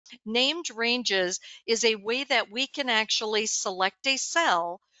Named ranges is a way that we can actually select a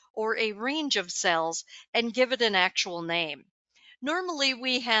cell or a range of cells and give it an actual name. Normally,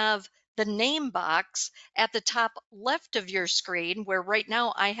 we have the name box at the top left of your screen, where right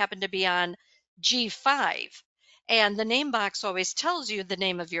now I happen to be on G5, and the name box always tells you the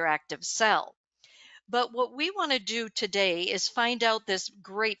name of your active cell. But what we want to do today is find out this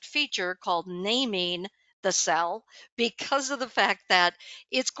great feature called naming the cell, because of the fact that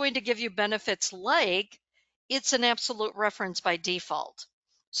it's going to give you benefits like it's an absolute reference by default.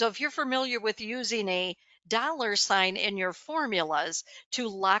 So if you're familiar with using a $sign in your formulas to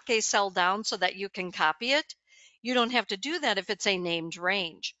lock a cell down so that you can copy it, you don't have to do that if it's a named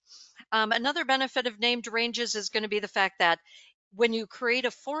range. Another benefit of named ranges is going to be the fact that when you create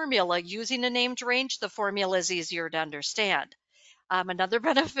a formula using a named range, the formula is easier to understand. Another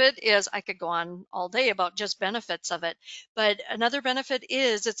benefit is, I could go on all day about just benefits of it, but another benefit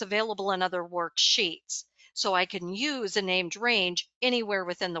is it's available in other worksheets. So I can use a named range anywhere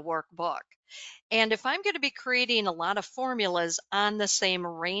within the workbook. And if I'm going to be creating a lot of formulas on the same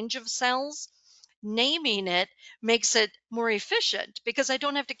range of cells, naming it makes it more efficient because I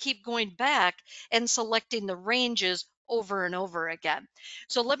don't have to keep going back and selecting the ranges over and over again.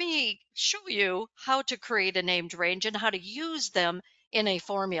 So let me show you how to create a named range and how to use them in a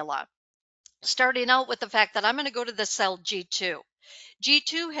formula. Starting out with the fact that I'm going to go to the cell G2.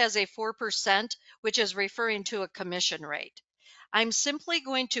 G2 has a 4%, which is referring to a commission rate. I'm simply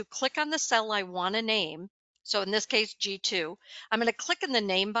going to click on the cell I want to name. So in this case, G2. I'm going to click in the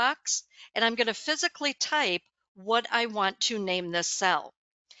name box and I'm going to physically type what I want to name this cell.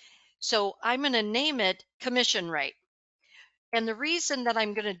 So I'm going to name it commission rate. And the reason that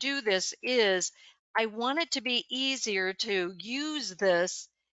I'm going to do this is I want it to be easier to use this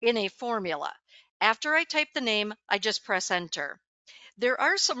in a formula. After I type the name, I just press enter. There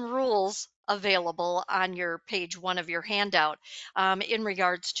are some rules available on your page 1 of your handout in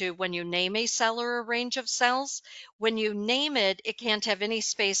regards to when you name a cell or a range of cells. When you name it, it can't have any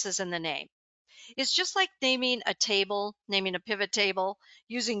spaces in the name. It's just like naming a table, naming a pivot table,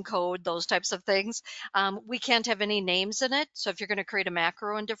 using code, those types of things. We can't have any names in it. So if you're going to create a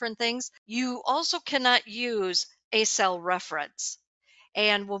macro and different things, you also cannot use a cell reference.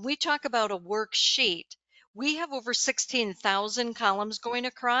 And when we talk about a worksheet, we have over 16,000 columns going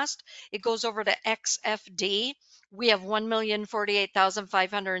across. It goes over to XFD. We have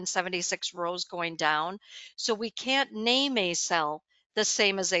 1,048,576 rows going down. So we can't name a cell the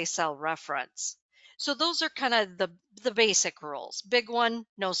same as a cell reference. So those are kind of the basic rules. Big one,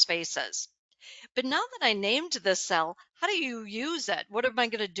 no spaces. But now that I named this cell, how do you use it? What am I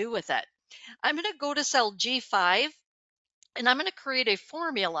going to do with it? I'm going to go to cell G5 and I'm going to create a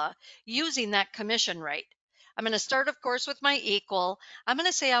formula using that commission rate. I'm going to start, of course, with my equal. I'm going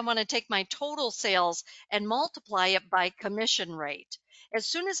to say I want to take my total sales and multiply it by commission rate. As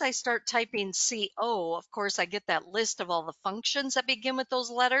soon as I start typing CO, of course, I get that list of all the functions that begin with those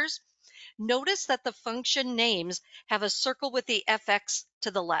letters. Notice that the function names have a circle with the FX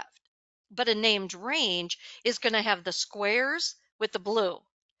to the left, but a named range is going to have the squares with the blue.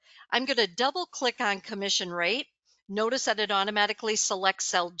 I'm going to double click on commission rate. Notice that it automatically selects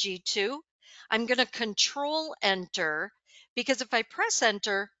cell G2. I'm going to control enter because if I press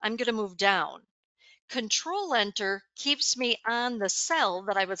enter, I'm going to move down. Control enter keeps me on the cell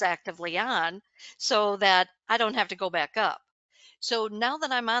that I was actively on so that I don't have to go back up. So now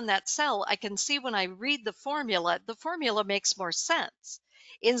that I'm on that cell, I can see when I read the formula makes more sense.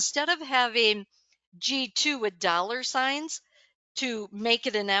 Instead of having G2 with $signs to make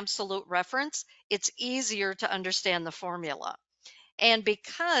it an absolute reference, it's easier to understand the formula. And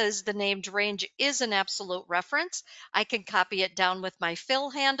because the named range is an absolute reference, I can copy it down with my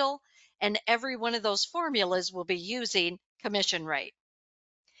fill handle, and every one of those formulas will be using commission rate.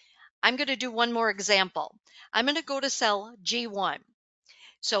 I'm going to do one more example. I'm going to go to cell G1.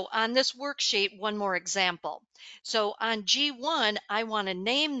 So on this worksheet, one more example. So on G1, I want to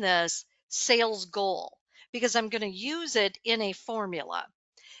name this sales goal because I'm going to use it in a formula.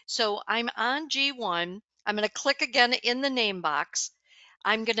 So I'm on G1. I'm going to click again in the name box.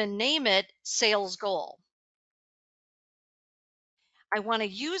 I'm going to name it sales goal. I want to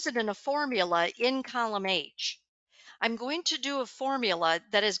use it in a formula in column H. I'm going to do a formula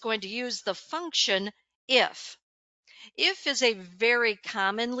that is going to use the function if. If is a very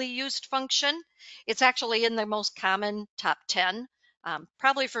commonly used function. It's actually in the most common top 10,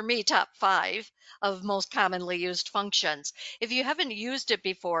 probably for me, top 5 of most commonly used functions. If you haven't used it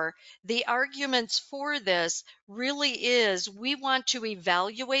before, the arguments for this really is we want to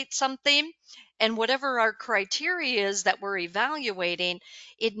evaluate something And whatever our criteria is that we're evaluating,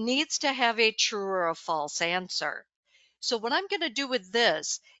 it needs to have a true or a false answer. So what I'm going to do with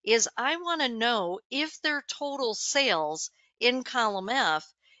this is I want to know if their total sales in column F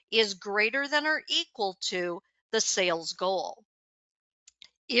is greater than or equal to the sales goal.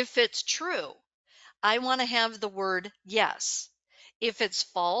 If it's true, I want to have the word yes. If it's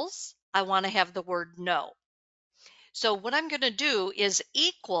false, I want to have the word no. So what I'm going to do is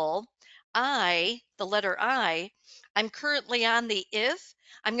equal I, the letter I. I'm currently on the if.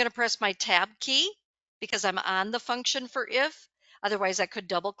 I'm going to press my tab key because I'm on the function for if. Otherwise, I could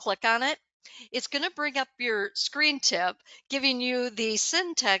double click on it. It's going to bring up your screen tip, giving you the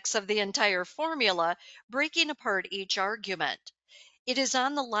syntax of the entire formula, breaking apart each argument. It is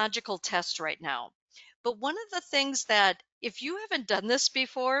on the logical test right now. But one of the things that, if you haven't done this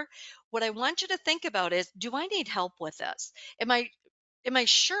before, what I want you to think about is, do I need help with this? Am I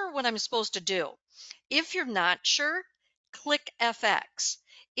sure what I'm supposed to do? If you're not sure, click FX.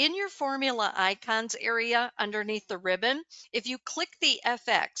 In your formula icons area underneath the ribbon, if you click the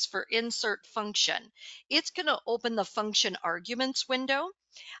FX for insert function, it's going to open the function arguments window.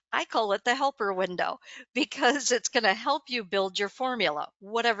 I call it the helper window because it's going to help you build your formula,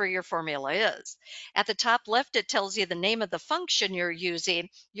 whatever your formula is. At the top left, it tells you the name of the function you're using.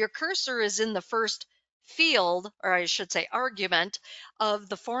 Your cursor is in the first field, or I should say argument, of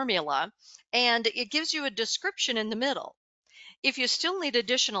the formula, and it gives you a description in the middle. If you still need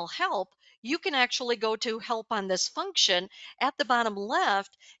additional help, you can actually go to help on this function at the bottom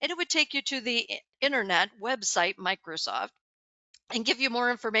left, and it would take you to the internet website, Microsoft, and give you more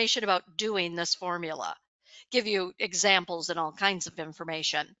information about doing this formula, give you examples and all kinds of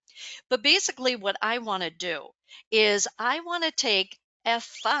information. But basically what I want to do is I want to take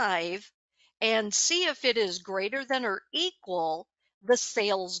F5 and see if it is greater than or equal the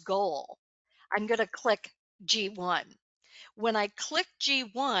sales goal. I'm going to click G1. When I click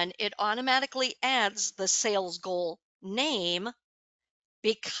G1, it automatically adds the sales goal name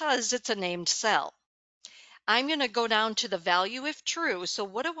because it's a named cell. I'm going to go down to the value if true. So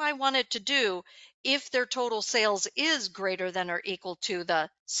what do I want it to do if their total sales is greater than or equal to the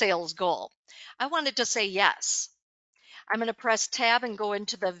sales goal? I want it to say yes. I'm going to press tab and go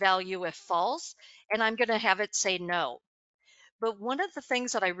into the value if false, and I'm going to have it say no. But one of the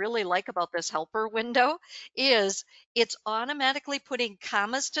things that I really like about this helper window is it's automatically putting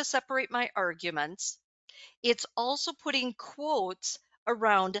commas to separate my arguments. It's also putting quotes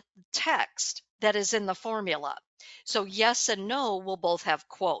around text that is in the formula. So yes and no will both have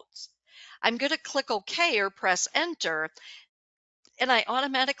quotes. I'm going to click OK or press enter, and I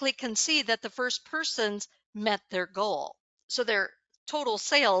automatically can see that the first person's met their goal. So their total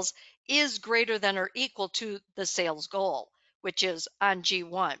sales is greater than or equal to the sales goal, which is on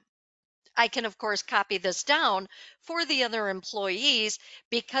G1. I can, of course, copy this down for the other employees.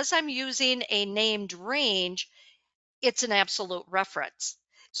 Because I'm using a named range, it's an absolute reference.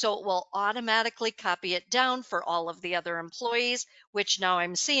 So it will automatically copy it down for all of the other employees, which now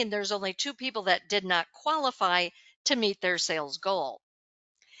I'm seeing there's only 2 people that did not qualify to meet their sales goal.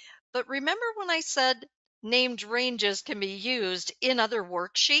 But remember when I said named ranges can be used in other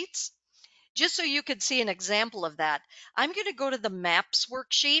worksheets? Just so you could see an example of that, I'm going to go to the MAPS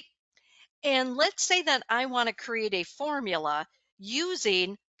worksheet, and let's say that I want to create a formula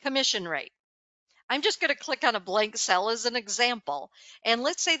using commission rate. I'm just going to click on a blank cell as an example. And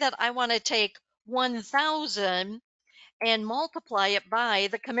let's say that I want to take 1,000 and multiply it by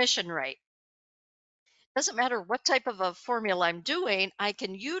the commission rate. Doesn't matter what type of a formula I'm doing, I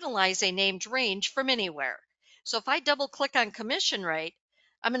can utilize a named range from anywhere. So if I double click on commission rate,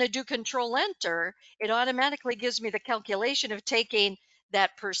 I'm going to do Control Enter. It automatically gives me the calculation of taking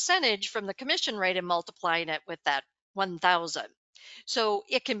that percentage from the commission rate and multiplying it with that 1,000. So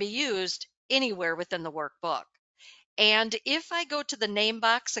it can be used anywhere within the workbook. And if I go to the name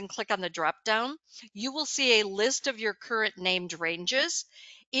box and click on the drop down, you will see a list of your current named ranges.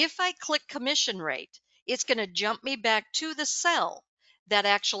 If I click commission rate, it's going to jump me back to the cell that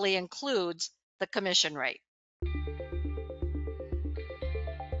actually includes the commission rate.